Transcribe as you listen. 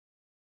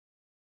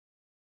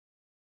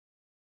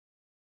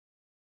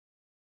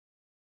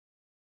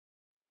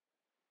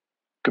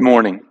Good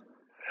morning.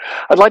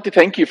 I'd like to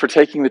thank you for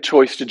taking the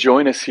choice to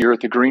join us here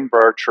at the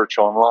Greenbrier Church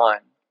Online.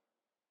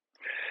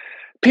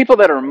 People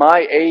that are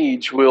my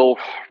age will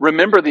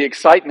remember the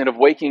excitement of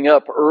waking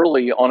up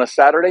early on a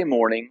Saturday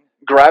morning,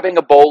 grabbing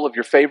a bowl of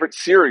your favorite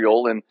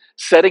cereal, and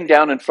sitting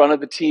down in front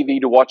of the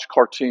TV to watch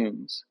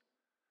cartoons.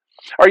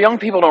 Our young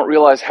people don't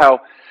realize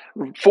how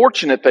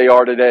fortunate they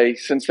are today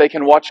since they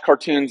can watch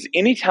cartoons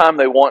anytime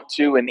they want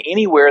to and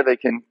anywhere they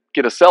can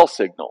get a cell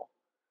signal.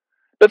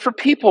 But for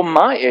people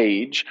my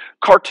age,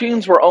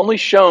 cartoons were only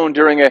shown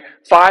during a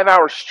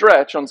 5-hour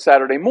stretch on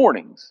Saturday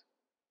mornings.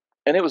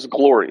 And it was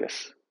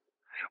glorious.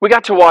 We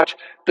got to watch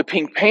the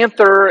Pink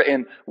Panther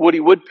and Woody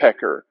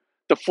Woodpecker,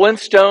 the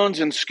Flintstones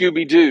and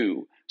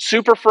Scooby-Doo,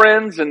 Super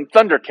Friends and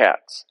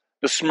Thundercats,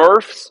 the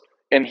Smurfs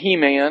and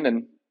He-Man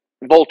and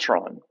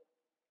Voltron.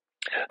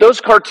 Those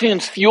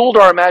cartoons fueled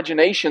our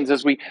imaginations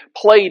as we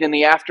played in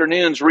the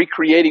afternoons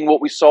recreating what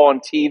we saw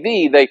on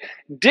TV. They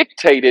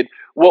dictated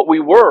what we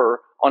were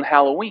on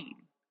Halloween.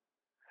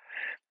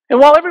 And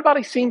while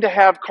everybody seemed to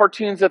have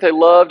cartoons that they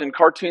loved and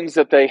cartoons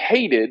that they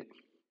hated,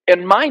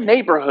 in my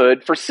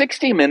neighborhood for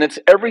 60 minutes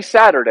every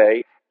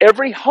Saturday,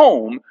 every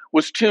home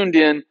was tuned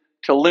in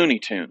to Looney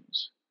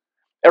Tunes.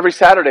 Every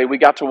Saturday we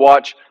got to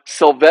watch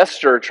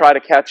Sylvester try to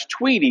catch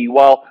Tweety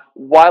while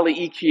Wile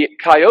E.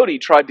 Coyote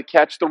tried to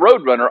catch the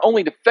Roadrunner,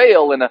 only to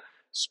fail in a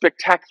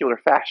spectacular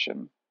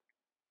fashion.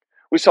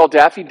 We saw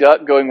Daffy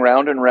Duck going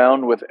round and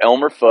round with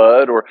Elmer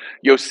Fudd, or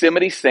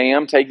Yosemite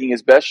Sam taking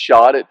his best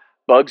shot at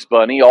Bugs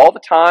Bunny. All the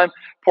time,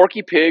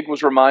 Porky Pig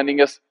was reminding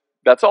us,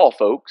 that's all,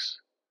 folks.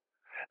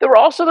 There were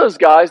also those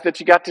guys that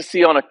you got to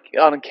see on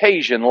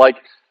occasion, like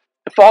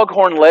the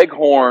Foghorn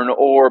Leghorn,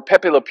 or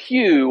Pepe Le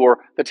Pew, or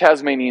the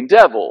Tasmanian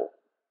Devil.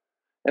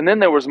 And then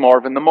there was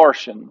Marvin the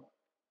Martian.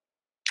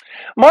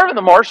 Marvin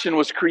the Martian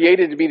was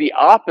created to be the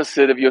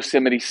opposite of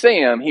Yosemite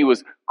Sam. He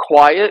was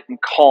quiet and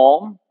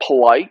calm,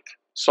 polite,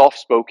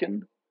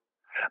 soft-spoken.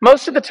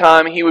 Most of the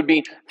time, he would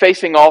be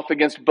facing off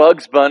against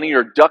Bugs Bunny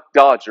or Duck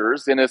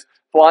Dodgers in his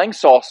flying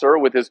saucer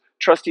with his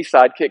trusty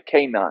sidekick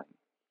K9.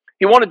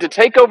 He wanted to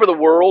take over the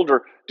world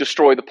or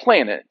destroy the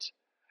planet.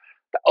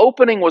 The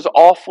opening was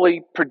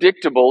awfully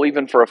predictable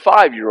even for a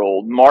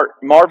 5-year-old.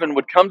 Marvin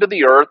would come to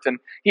the earth and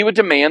he would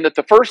demand that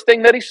the first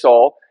thing that he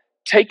saw,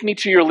 take me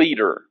to your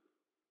leader,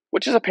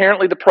 which is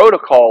apparently the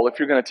protocol if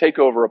you're going to take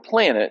over a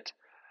planet.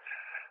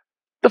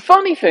 The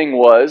funny thing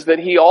was that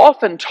he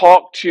often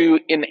talked to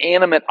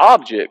inanimate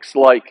objects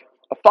like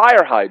a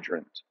fire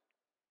hydrant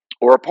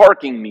or a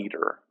parking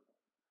meter.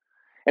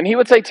 And he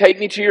would say, take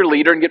me to your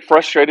leader, and get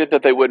frustrated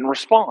that they wouldn't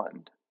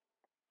respond.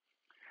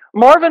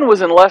 Marvin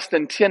was in less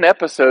than 10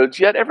 episodes,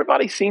 yet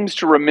everybody seems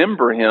to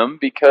remember him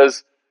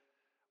because,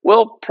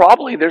 well,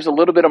 probably there's a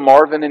little bit of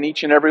Marvin in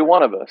each and every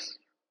one of us.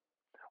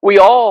 We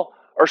all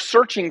are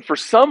searching for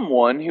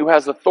someone who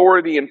has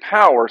authority and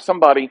power,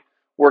 somebody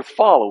worth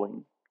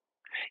following.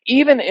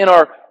 Even in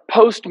our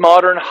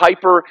postmodern,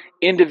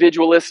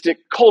 hyper-individualistic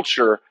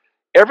culture,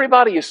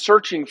 everybody is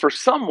searching for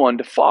someone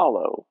to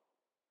follow.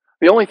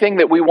 The only thing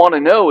that we want to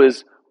know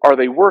is, are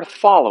they worth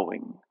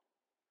following?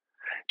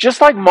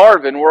 Just like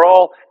Marvin, we're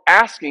all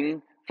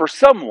asking for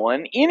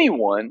someone,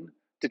 anyone,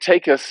 to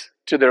take us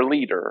to their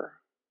leader.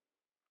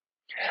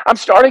 I'm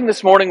starting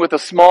this morning with a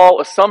small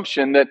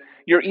assumption that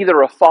you're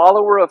either a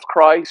follower of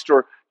Christ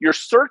or you're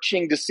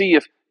searching to see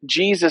if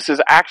Jesus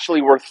is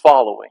actually worth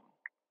following.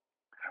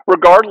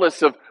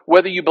 Regardless of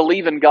whether you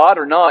believe in God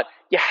or not,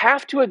 you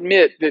have to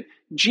admit that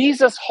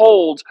Jesus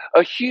holds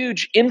a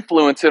huge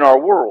influence in our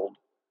world.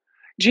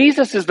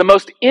 Jesus is the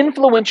most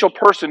influential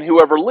person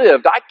who ever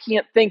lived. I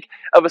can't think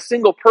of a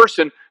single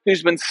person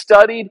who's been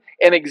studied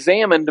and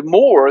examined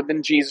more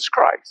than Jesus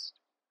Christ.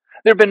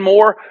 There have been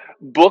more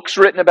books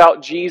written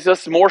about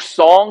Jesus, more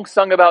songs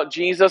sung about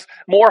Jesus,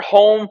 more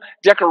home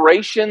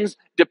decorations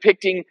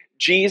depicting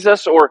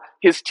Jesus or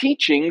his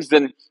teachings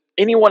than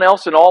anyone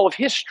else in all of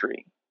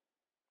history.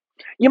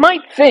 You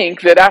might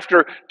think that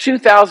after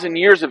 2,000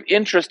 years of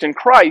interest in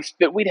Christ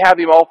that we'd have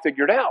him all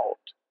figured out.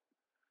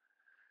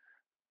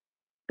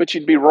 But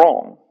you'd be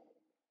wrong.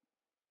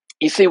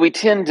 You see, we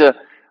tend to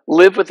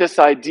live with this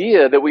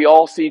idea that we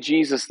all see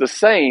Jesus the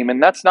same,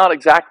 and that's not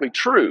exactly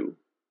true.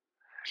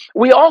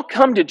 We all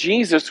come to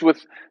Jesus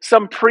with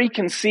some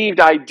preconceived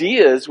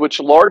ideas which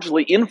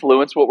largely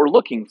influence what we're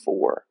looking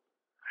for.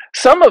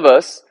 Some of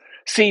us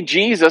see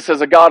Jesus as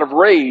a God of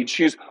rage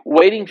who's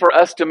waiting for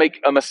us to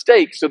make a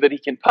mistake so that he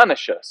can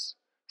punish us,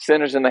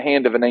 sinners in the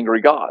hand of an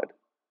angry God.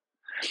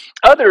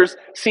 Others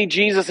see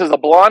Jesus as a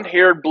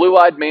blonde-haired,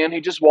 blue-eyed man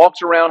who just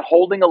walks around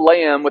holding a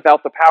lamb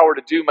without the power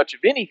to do much of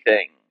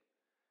anything.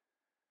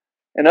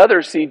 And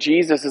others see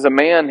Jesus as a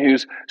man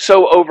who's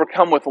so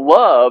overcome with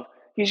love,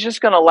 he's just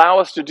going to allow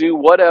us to do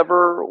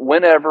whatever,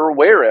 whenever,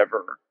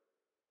 wherever.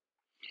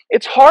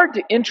 It's hard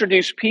to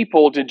introduce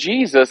people to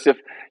Jesus if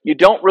you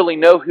don't really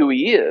know who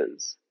he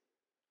is.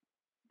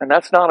 And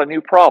that's not a new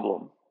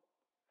problem.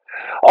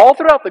 All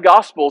throughout the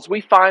Gospels,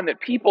 we find that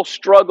people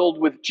struggled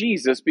with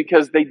Jesus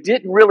because they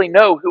didn't really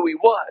know who he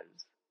was.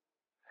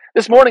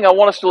 This morning, I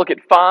want us to look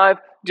at 5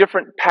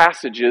 different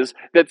passages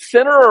that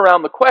center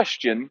around the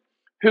question,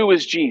 Who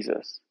is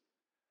Jesus?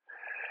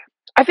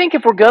 I think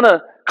if we're going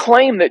to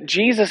claim that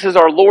Jesus is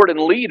our Lord and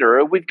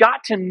leader, we've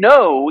got to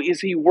know, is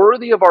he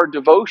worthy of our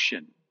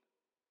devotion?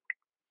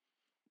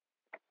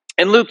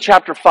 In Luke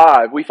chapter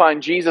 5, we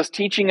find Jesus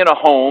teaching in a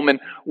home, and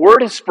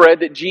word has spread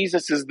that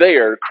Jesus is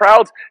there.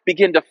 Crowds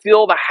begin to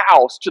fill the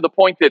house to the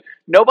point that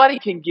nobody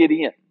can get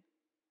in.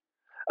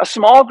 A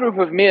small group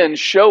of men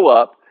show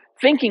up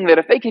thinking that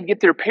if they could get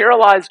their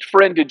paralyzed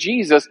friend to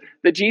Jesus,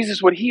 that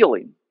Jesus would heal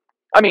him.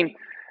 I mean,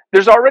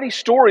 there's already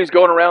stories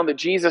going around that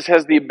Jesus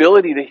has the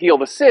ability to heal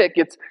the sick.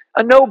 It's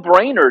a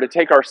no-brainer to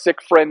take our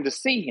sick friend to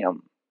see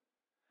him.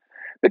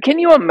 But can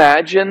you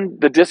imagine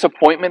the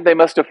disappointment they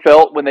must have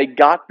felt when they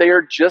got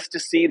there just to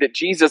see that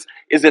Jesus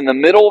is in the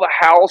middle of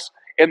the house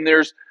and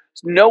there's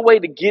no way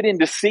to get in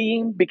to see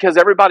him because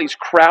everybody's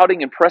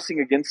crowding and pressing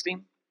against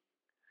him?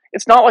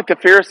 It's not like the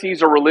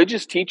Pharisees or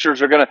religious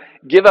teachers are going to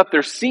give up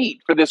their seat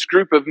for this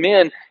group of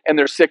men and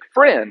their sick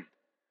friend.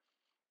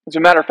 As a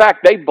matter of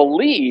fact, they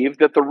believed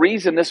that the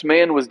reason this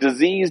man was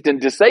diseased and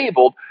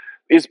disabled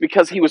is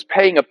because he was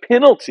paying a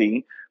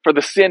penalty for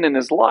the sin in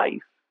his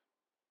life.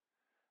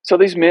 So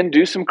these men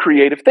do some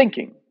creative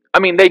thinking. I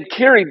mean, they'd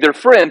carried their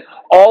friend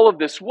all of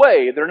this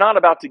way. They're not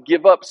about to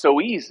give up so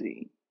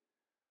easy.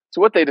 So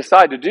what they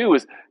decide to do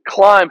is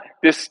climb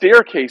this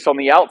staircase on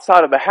the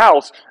outside of the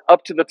house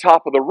up to the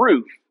top of the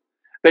roof.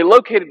 They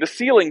located the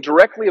ceiling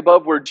directly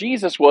above where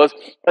Jesus was,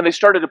 and they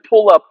started to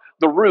pull up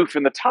the roof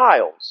and the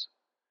tiles.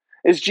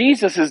 As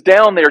Jesus is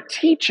down there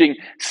teaching,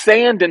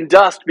 sand and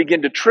dust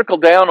begin to trickle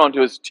down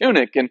onto his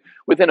tunic, and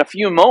within a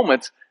few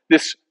moments,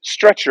 this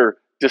stretcher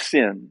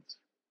descends.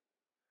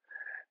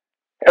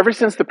 Ever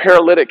since the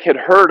paralytic had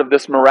heard of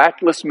this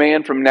miraculous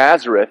man from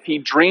Nazareth, he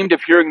dreamed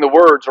of hearing the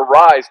words,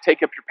 "Arise,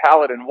 take up your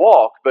pallet and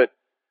walk," but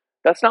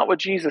that's not what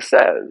Jesus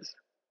says.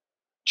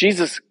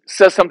 Jesus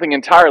says something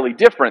entirely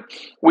different.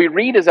 We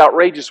read his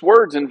outrageous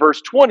words in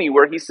verse 20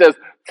 where he says,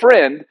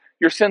 "Friend,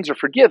 your sins are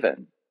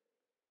forgiven."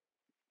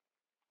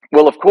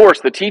 Well, of course,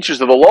 the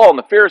teachers of the law and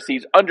the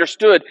Pharisees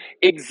understood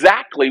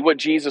exactly what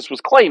Jesus was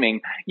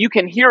claiming. You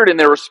can hear it in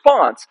their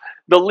response.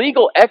 The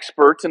legal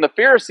experts and the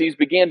Pharisees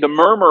began to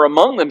murmur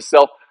among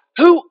themselves,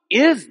 "Who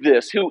is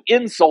this who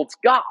insults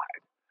God?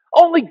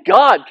 Only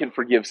God can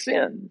forgive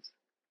sins."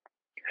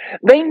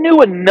 They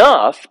knew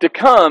enough to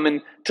come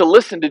and to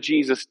listen to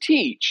Jesus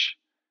teach,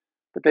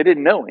 but they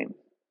didn't know him.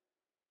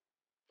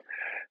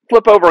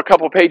 Flip over a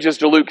couple pages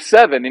to Luke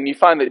 7, and you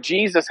find that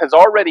Jesus has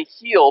already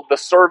healed the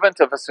servant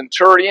of a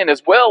centurion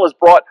as well as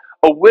brought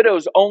a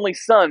widow's only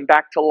son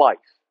back to life.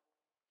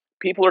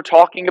 People are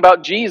talking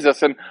about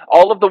Jesus and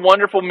all of the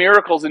wonderful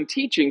miracles and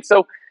teaching.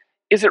 So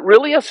is it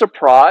really a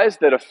surprise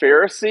that a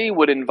Pharisee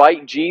would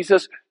invite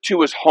Jesus to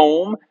his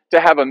home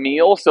to have a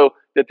meal so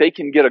that they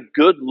can get a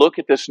good look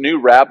at this new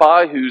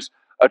rabbi who's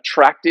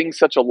attracting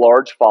such a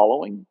large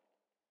following?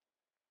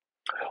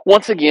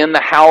 Once again,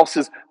 the house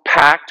is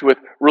packed with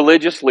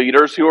religious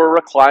leaders who are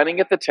reclining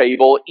at the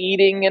table,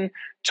 eating and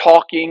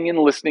talking and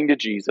listening to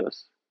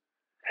Jesus.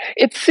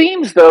 It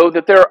seems, though,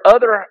 that there are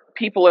other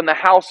people in the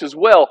house as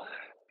well.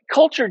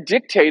 Culture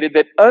dictated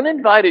that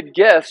uninvited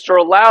guests are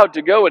allowed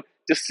to go and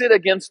to sit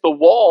against the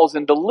walls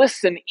and to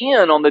listen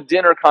in on the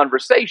dinner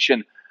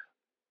conversation.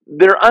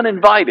 They're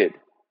uninvited.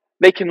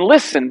 They can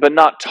listen but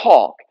not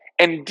talk.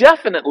 And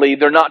definitely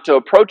they're not to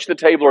approach the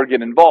table or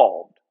get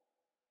involved.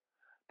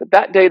 But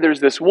that day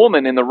there's this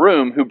woman in the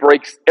room who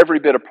breaks every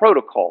bit of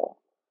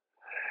protocol.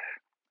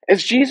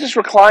 As Jesus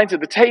reclines at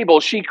the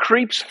table, she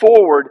creeps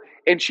forward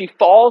and she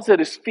falls at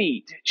his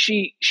feet.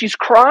 She's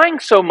crying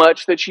so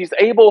much that she's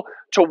able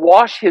to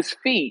wash his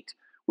feet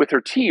with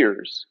her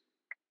tears.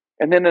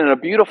 And then in a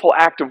beautiful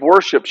act of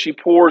worship, she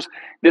pours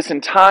this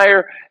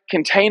entire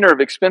container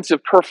of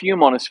expensive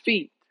perfume on his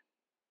feet.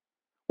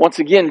 Once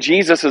again,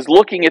 Jesus is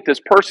looking at this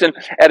person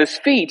at his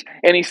feet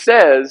and he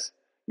says,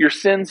 "Your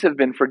sins have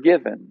been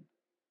forgiven."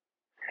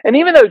 And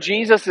even though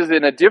Jesus is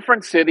in a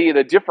different city, in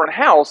a different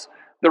house,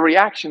 the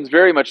reaction's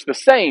very much the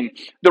same.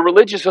 The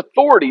religious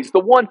authorities,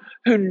 the one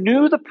who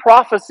knew the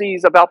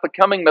prophecies about the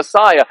coming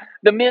Messiah,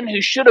 the men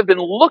who should have been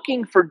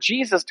looking for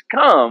Jesus to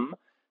come,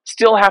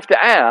 still have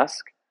to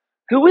ask,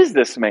 who is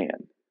this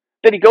man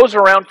that he goes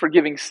around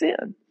forgiving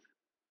sin?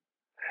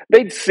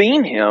 They'd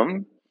seen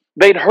him,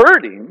 they'd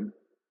heard him,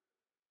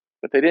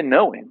 but they didn't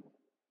know him.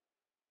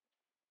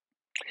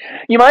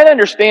 You might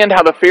understand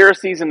how the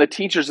Pharisees and the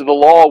teachers of the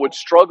law would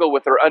struggle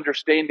with their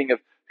understanding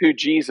of who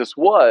Jesus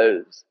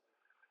was.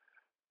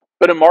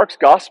 But in Mark's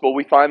gospel,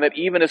 we find that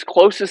even his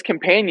closest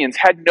companions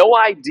had no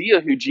idea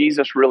who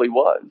Jesus really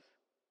was.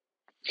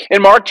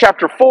 In Mark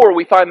chapter 4,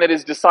 we find that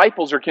his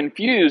disciples are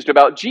confused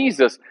about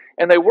Jesus,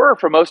 and they were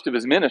for most of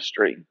his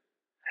ministry.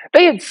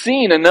 They had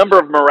seen a number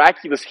of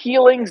miraculous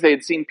healings. They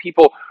had seen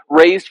people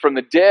raised from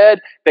the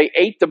dead. They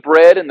ate the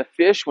bread and the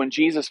fish when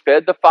Jesus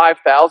fed the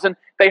 5,000.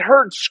 They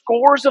heard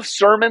scores of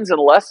sermons and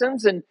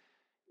lessons, and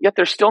yet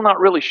they're still not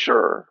really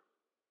sure.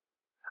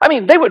 I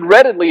mean, they would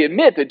readily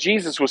admit that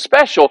Jesus was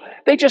special.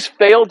 They just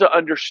failed to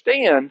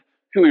understand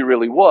who he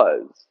really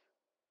was.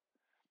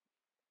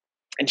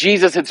 And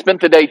Jesus had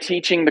spent the day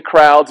teaching the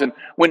crowds, and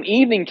when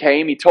evening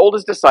came, he told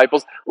his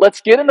disciples,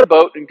 let's get in the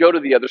boat and go to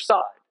the other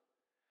side.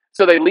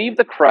 So they leave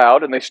the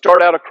crowd and they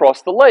start out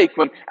across the lake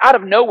when out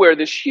of nowhere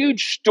this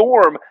huge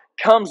storm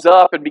comes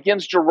up and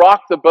begins to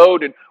rock the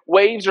boat, and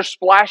waves are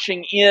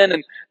splashing in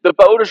and the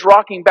boat is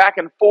rocking back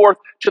and forth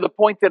to the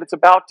point that it's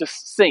about to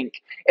sink.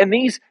 And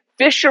these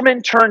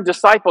fishermen turned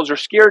disciples are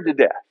scared to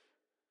death.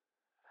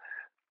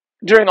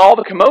 During all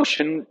the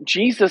commotion,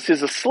 Jesus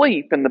is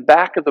asleep in the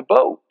back of the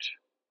boat.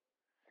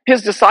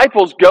 His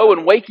disciples go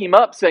and wake him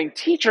up saying,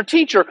 Teacher,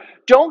 teacher,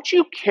 don't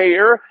you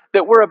care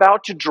that we're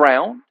about to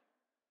drown?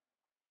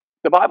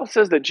 The Bible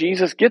says that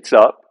Jesus gets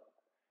up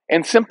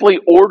and simply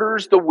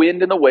orders the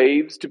wind and the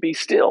waves to be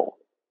still.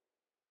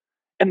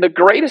 And the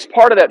greatest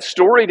part of that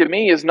story to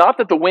me is not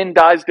that the wind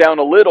dies down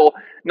a little,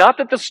 not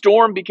that the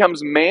storm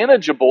becomes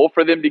manageable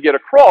for them to get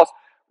across.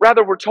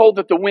 Rather, we're told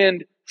that the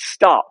wind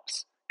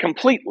stops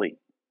completely.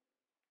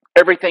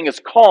 Everything is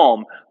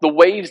calm. The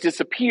waves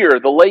disappear.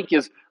 The lake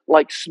is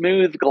like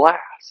smooth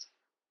glass.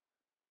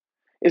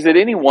 Is it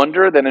any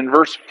wonder that in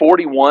verse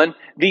 41,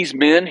 these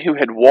men who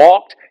had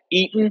walked,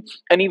 eaten,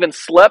 and even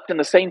slept in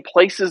the same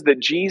places that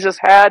Jesus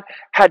had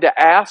to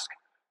ask,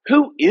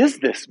 who is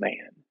this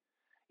man?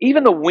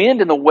 Even the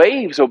wind and the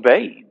waves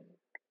obeyed.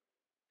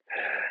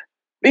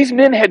 These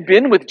men had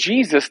been with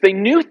Jesus. They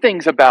knew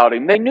things about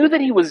him. They knew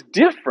that he was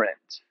different.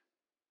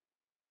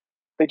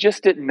 They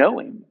just didn't know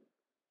him.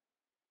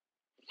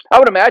 I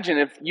would imagine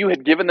if you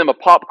had given them a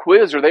pop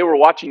quiz or they were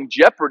watching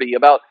Jeopardy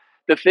about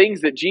the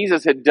things that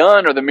Jesus had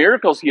done or the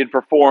miracles he had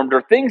performed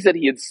or things that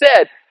he had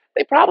said,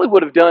 they probably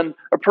would have done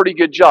a pretty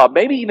good job,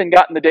 maybe even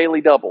gotten the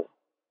daily double.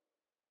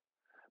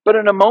 But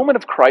in a moment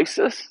of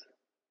crisis,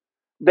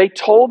 they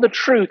told the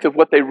truth of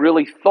what they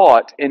really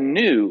thought and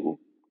knew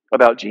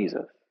about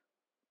Jesus.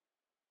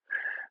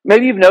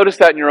 Maybe you've noticed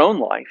that in your own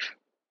life.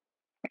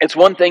 It's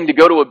one thing to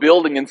go to a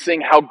building and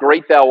sing "How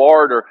Great Thou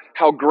Art" or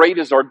 "How Great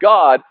Is Our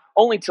God,"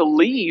 only to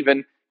leave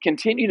and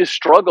continue to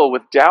struggle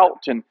with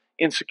doubt and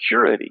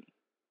insecurity.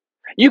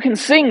 You can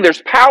sing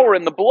 "There's Power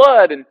in the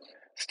Blood" and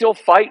still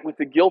fight with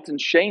the guilt and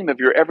shame of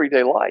your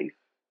everyday life.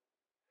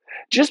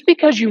 Just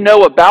because you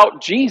know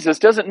about Jesus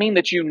doesn't mean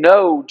that you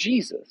know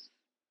Jesus.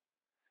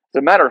 As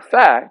a matter of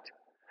fact,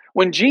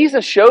 when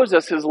Jesus shows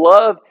us his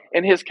love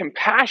and his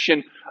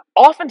compassion,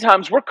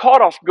 oftentimes we're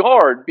caught off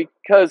guard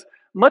because,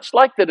 much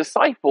like the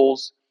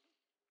disciples,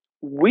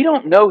 we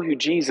don't know who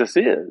Jesus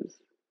is.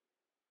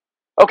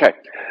 Okay,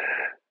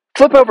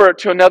 flip over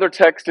to another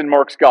text in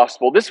Mark's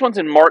Gospel. This one's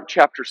in Mark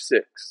chapter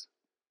 6.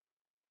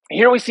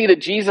 Here we see that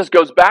Jesus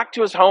goes back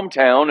to his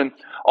hometown, and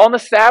on the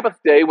Sabbath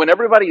day, when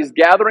everybody is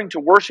gathering to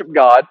worship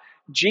God,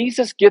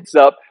 Jesus gets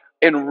up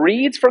and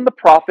reads from the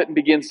prophet and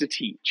begins to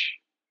teach.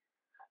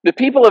 The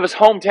people of his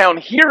hometown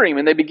hear him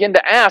and they begin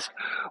to ask,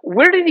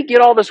 where did he get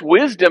all this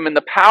wisdom and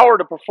the power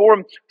to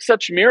perform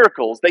such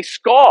miracles? They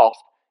scoff.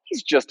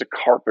 He's just a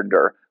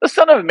carpenter, the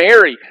son of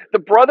Mary, the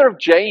brother of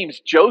James,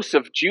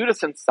 Joseph,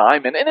 Judas, and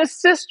Simon, and his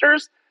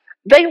sisters.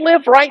 They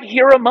live right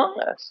here among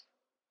us.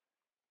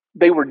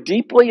 They were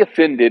deeply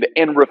offended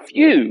and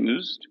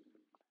refused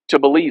to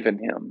believe in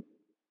him.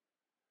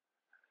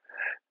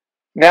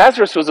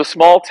 Nazareth was a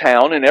small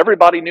town and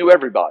everybody knew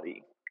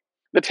everybody.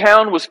 The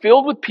town was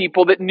filled with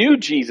people that knew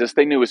Jesus.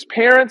 They knew his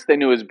parents, they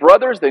knew his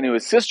brothers, they knew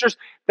his sisters.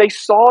 They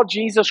saw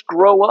Jesus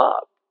grow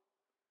up.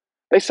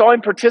 They saw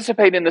him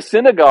participate in the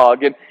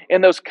synagogue and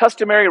in those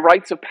customary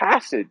rites of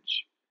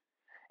passage.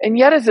 And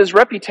yet as his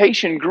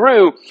reputation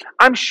grew,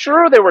 I'm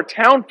sure there were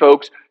town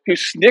folks who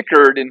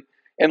snickered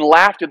and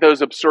laughed at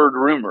those absurd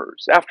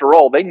rumors. After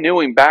all, they knew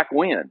him back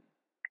when.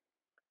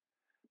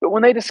 But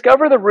when they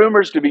discover the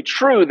rumors to be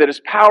true, that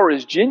his power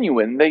is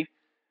genuine,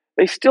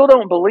 they still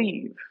don't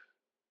believe.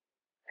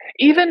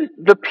 Even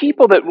the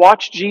people that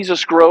watched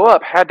Jesus grow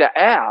up had to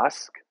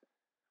ask,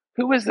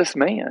 who is this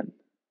man?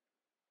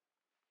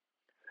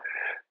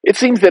 It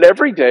seems that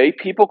every day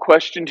people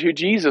questioned who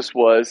Jesus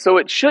was, so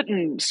it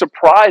shouldn't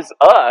surprise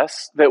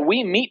us that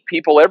we meet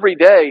people every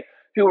day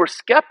who are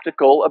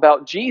skeptical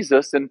about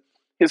Jesus and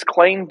his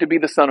claim to be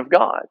the Son of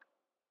God.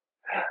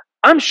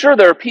 I'm sure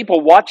there are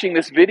people watching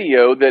this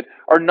video that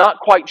are not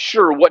quite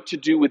sure what to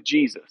do with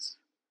Jesus.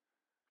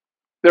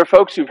 There are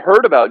folks who've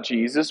heard about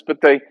Jesus,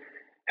 but they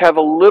have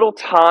a little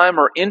time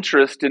or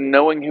interest in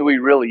knowing who he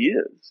really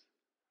is.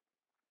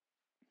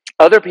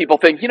 Other people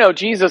think,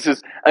 Jesus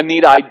is a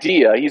neat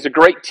idea. He's a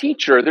great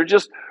teacher. They're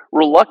just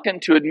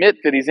reluctant to admit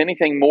that he's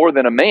anything more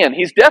than a man.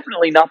 He's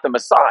definitely not the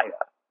Messiah.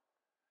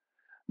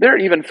 There are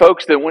even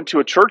folks that went to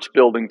a church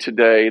building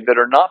today that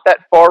are not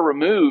that far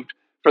removed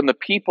from the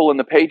people in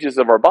the pages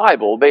of our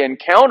Bible. They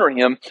encounter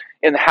him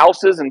in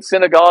houses and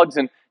synagogues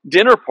and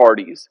dinner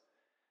parties.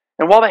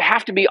 And while they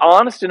have to be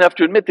honest enough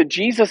to admit that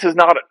Jesus is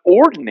not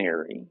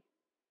ordinary,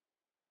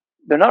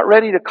 they're not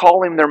ready to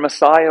call him their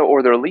Messiah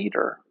or their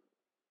leader.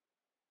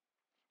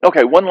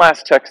 Okay, one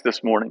last text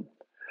this morning.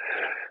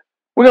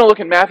 We're going to look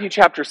at Matthew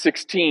chapter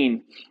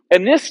 16.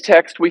 In this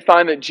text, we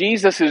find that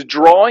Jesus is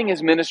drawing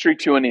his ministry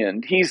to an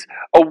end. He's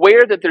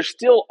aware that there's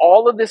still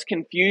all of this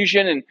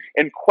confusion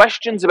and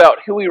questions about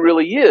who he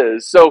really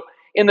is. So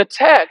in the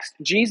text,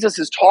 Jesus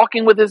is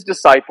talking with his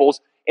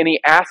disciples and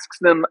he asks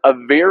them a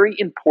very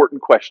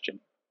important question.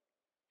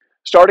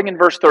 Starting in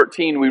verse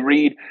 13, we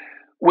read,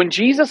 "When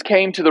Jesus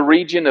came to the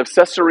region of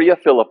Caesarea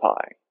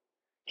Philippi,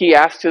 he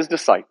asked his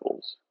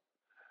disciples,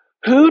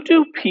 'Who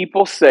do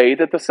people say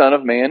that the Son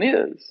of Man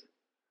is?'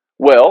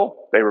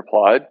 'Well,' they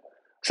replied,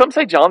 'some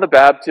say John the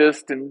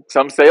Baptist, and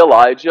some say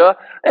Elijah,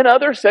 and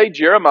others say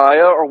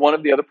Jeremiah or one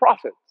of the other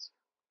prophets.'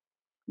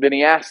 Then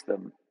he asked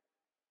them,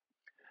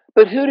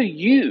 'But who do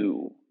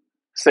you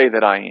say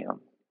that I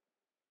am?'"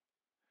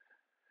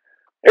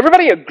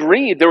 Everybody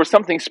agreed there was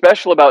something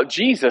special about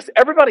Jesus.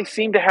 Everybody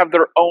seemed to have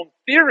their own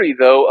theory,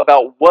 though,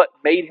 about what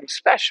made him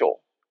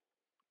special.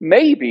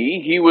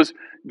 Maybe he was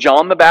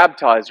John the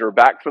Baptizer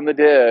back from the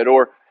dead,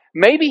 or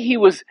maybe he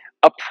was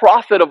a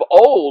prophet of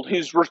old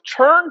who's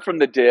returned from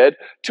the dead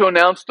to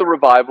announce the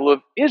revival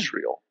of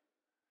Israel.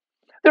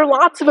 There are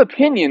lots of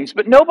opinions,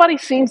 but nobody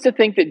seems to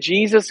think that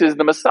Jesus is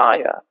the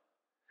Messiah.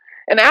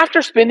 And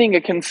after spending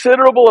a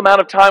considerable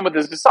amount of time with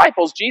his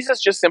disciples,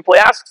 Jesus just simply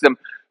asks them,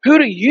 "Who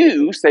do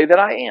you say that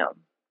I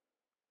am?"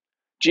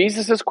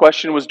 Jesus'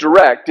 question was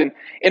direct, and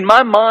in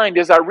my mind,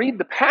 as I read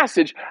the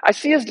passage, I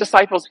see his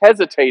disciples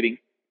hesitating,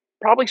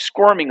 probably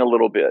squirming a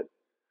little bit.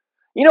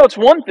 You know, it's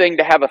one thing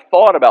to have a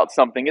thought about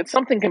something. It's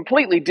something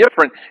completely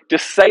different to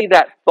say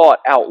that thought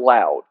out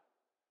loud.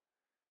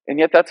 And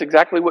yet that's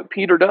exactly what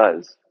Peter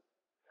does.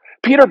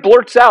 Peter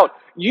blurts out,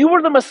 "You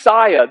are the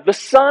Messiah, the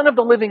Son of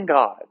the living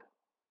God."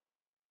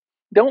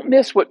 Don't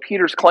miss what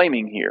Peter's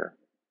claiming here.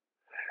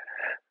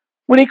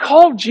 When he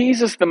called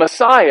Jesus the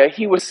Messiah,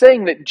 he was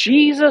saying that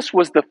Jesus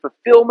was the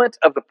fulfillment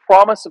of the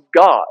promise of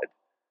God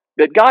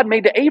that God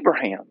made to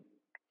Abraham.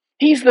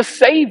 He's the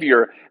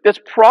Savior that's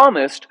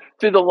promised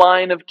through the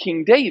line of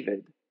King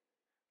David.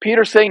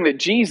 Peter's saying that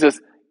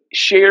Jesus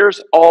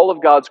shares all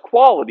of God's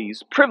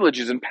qualities,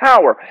 privileges, and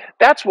power.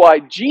 That's why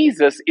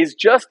Jesus is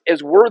just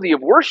as worthy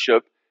of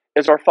worship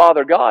as our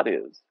Father God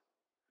is.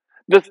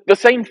 The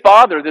same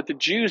Father that the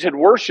Jews had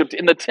worshipped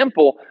in the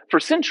temple for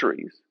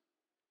centuries.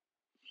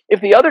 If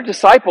the other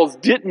disciples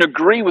didn't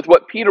agree with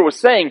what Peter was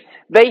saying,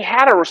 they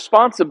had a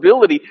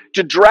responsibility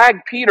to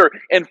drag Peter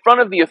in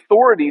front of the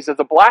authorities as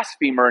a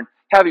blasphemer and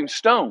have him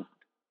stoned.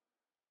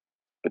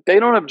 But they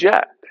don't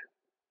object,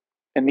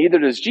 and neither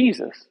does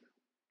Jesus.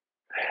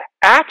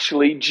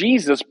 Actually,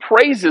 Jesus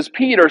praises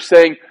Peter,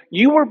 saying,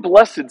 "You are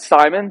blessed,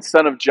 Simon,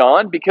 son of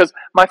John, because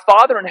my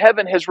Father in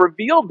heaven has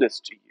revealed this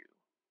to you."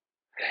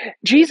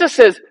 Jesus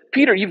says,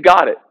 "Peter, you've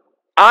got it.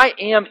 I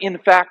am, in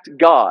fact,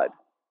 God."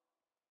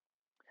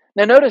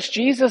 Now notice,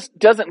 Jesus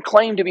doesn't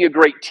claim to be a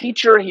great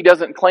teacher. He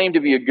doesn't claim to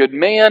be a good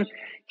man.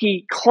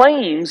 He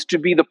claims to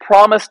be the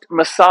promised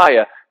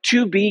Messiah,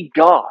 to be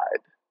God.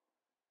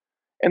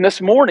 And this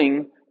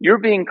morning, you're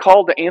being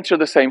called to answer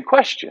the same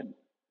question.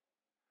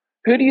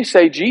 Who do you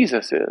say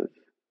Jesus is?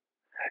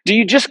 Do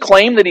you just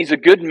claim that he's a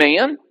good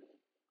man,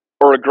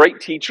 or a great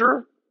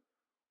teacher,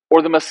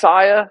 or the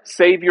Messiah,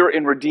 Savior,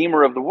 and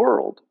Redeemer of the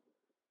world?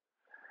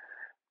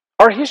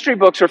 Our history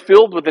books are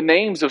filled with the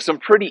names of some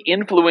pretty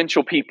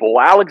influential people.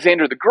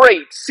 Alexander the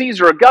Great,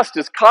 Caesar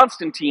Augustus,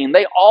 Constantine,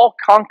 they all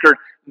conquered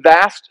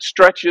vast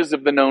stretches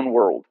of the known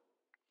world.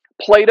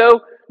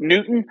 Plato,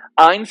 Newton,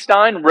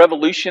 Einstein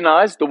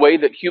revolutionized the way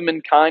that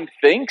humankind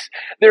thinks.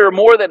 There are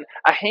more than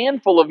a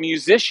handful of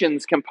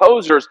musicians,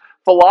 composers,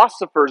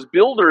 philosophers,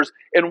 builders,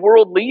 and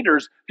world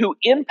leaders who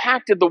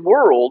impacted the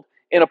world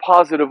in a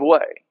positive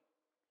way.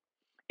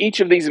 Each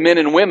of these men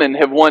and women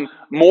have won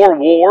more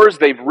wars,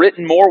 they've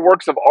written more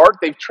works of art,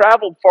 they've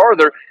traveled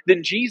farther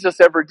than Jesus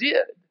ever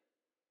did.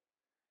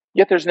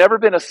 Yet there's never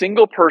been a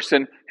single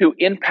person who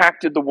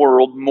impacted the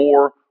world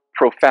more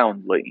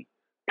profoundly,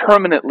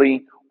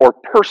 permanently, or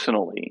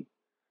personally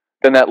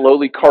than that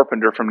lowly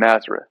carpenter from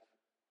Nazareth.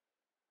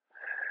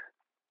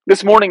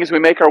 This morning, as we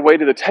make our way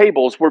to the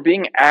tables, we're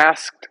being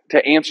asked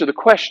to answer the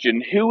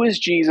question, who is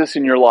Jesus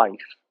in your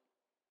life?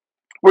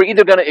 We're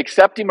either going to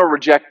accept him or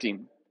reject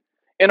him.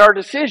 And our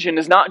decision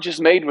is not just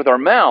made with our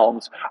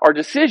mouths, our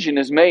decision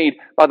is made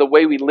by the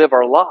way we live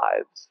our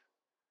lives.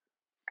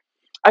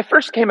 I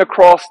first came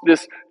across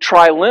this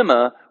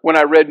trilemma when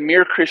I read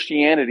Mere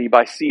Christianity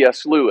by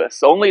C.S.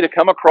 Lewis, only to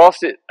come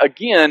across it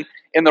again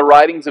in the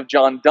writings of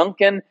John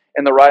Duncan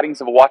and the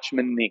writings of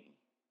Watchman Nee.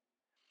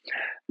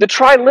 The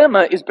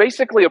trilemma is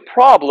basically a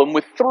problem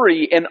with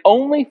three and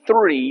only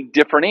three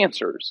different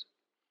answers.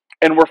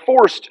 And we're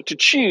forced to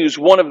choose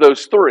one of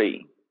those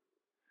three.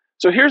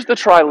 So here's the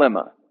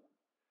trilemma.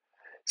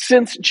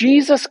 Since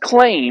Jesus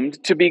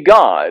claimed to be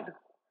God,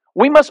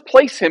 we must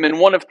place him in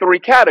one of three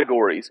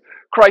categories.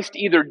 Christ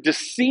either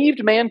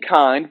deceived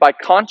mankind by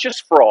conscious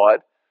fraud,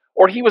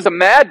 or he was a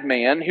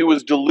madman who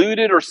was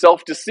deluded or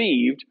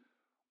self-deceived,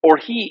 or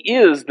he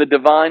is the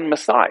divine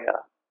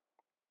Messiah.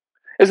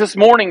 As this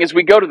morning, as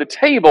we go to the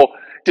table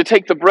to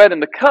take the bread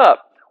and the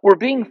cup, we're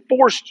being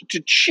forced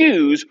to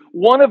choose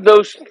one of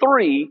those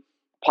three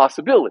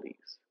possibilities.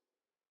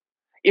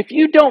 If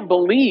you don't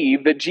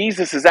believe that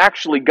Jesus is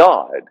actually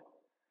God,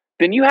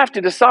 then you have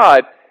to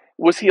decide,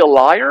 was he a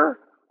liar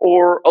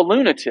or a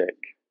lunatic?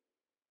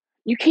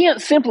 You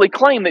can't simply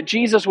claim that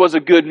Jesus was a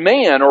good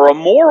man or a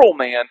moral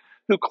man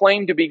who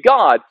claimed to be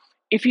God.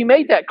 If he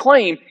made that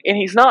claim and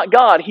he's not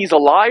God, he's a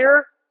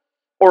liar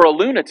or a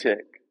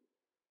lunatic.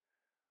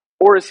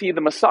 Or is he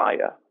the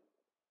Messiah?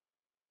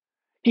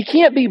 He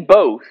can't be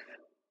both.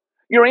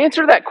 Your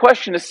answer to that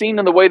question is seen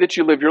in the way that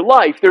you live your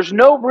life. There's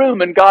no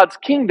room in God's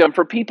kingdom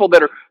for people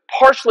that are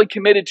partially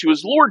committed to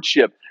his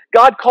lordship.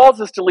 God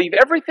calls us to leave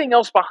everything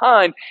else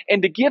behind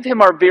and to give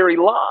him our very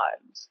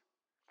lives.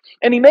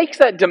 And he makes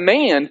that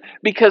demand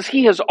because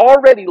he has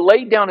already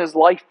laid down his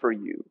life for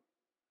you.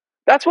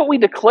 That's what we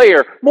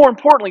declare. More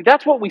importantly,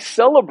 that's what we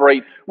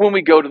celebrate when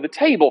we go to the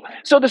table.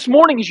 So this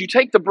morning, as you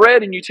take the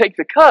bread and you take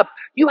the cup,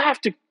 you have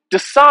to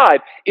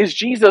decide, is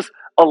Jesus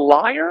a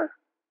liar?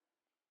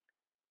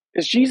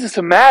 Is Jesus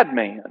a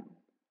madman?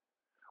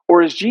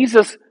 Or is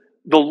Jesus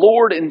the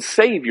Lord and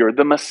Savior,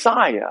 the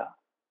Messiah,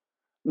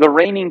 the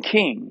reigning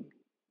King?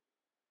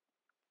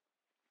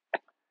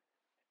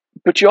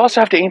 But you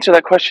also have to answer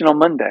that question on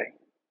Monday,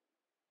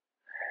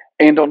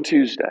 and on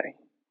Tuesday,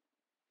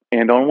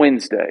 and on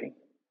Wednesday,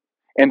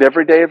 and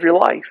every day of your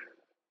life.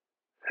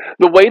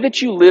 The way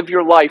that you live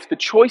your life, the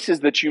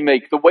choices that you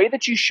make, the way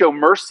that you show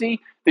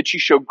mercy, that you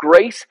show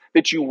grace,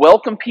 that you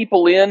welcome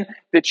people in,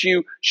 that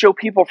you show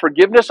people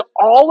forgiveness,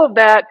 all of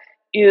that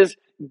is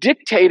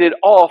dictated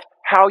off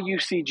how you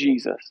see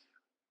Jesus.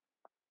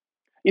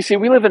 You see,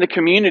 we live in a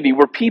community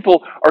where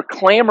people are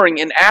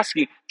clamoring and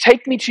asking,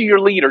 take me to your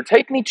leader,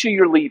 take me to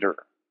your leader.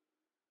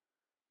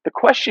 The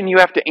question you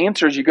have to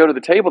answer as you go to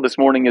the table this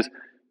morning is,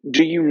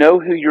 do you know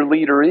who your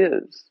leader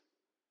is?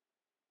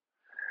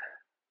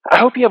 I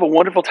hope you have a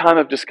wonderful time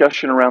of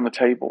discussion around the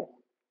table.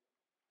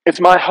 It's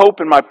my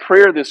hope and my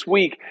prayer this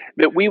week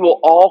that we will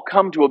all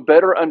come to a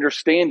better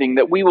understanding,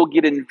 that we will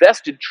get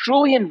invested,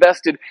 truly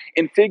invested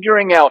in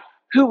figuring out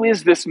who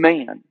is this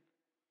man,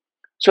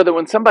 so that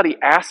when somebody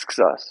asks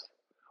us,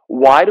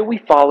 why do we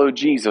follow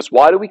Jesus?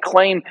 Why do we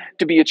claim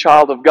to be a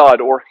child of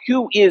God? Or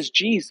who is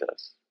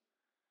Jesus?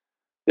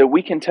 That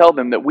we can tell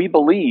them that we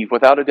believe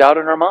without a doubt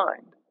in our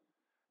mind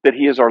that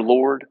he is our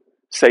Lord,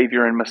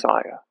 Savior, and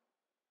Messiah.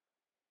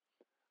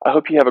 I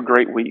hope you have a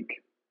great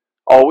week.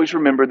 Always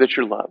remember that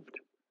you're loved.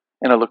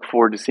 And I look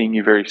forward to seeing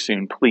you very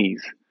soon.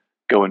 Please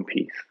go in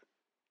peace.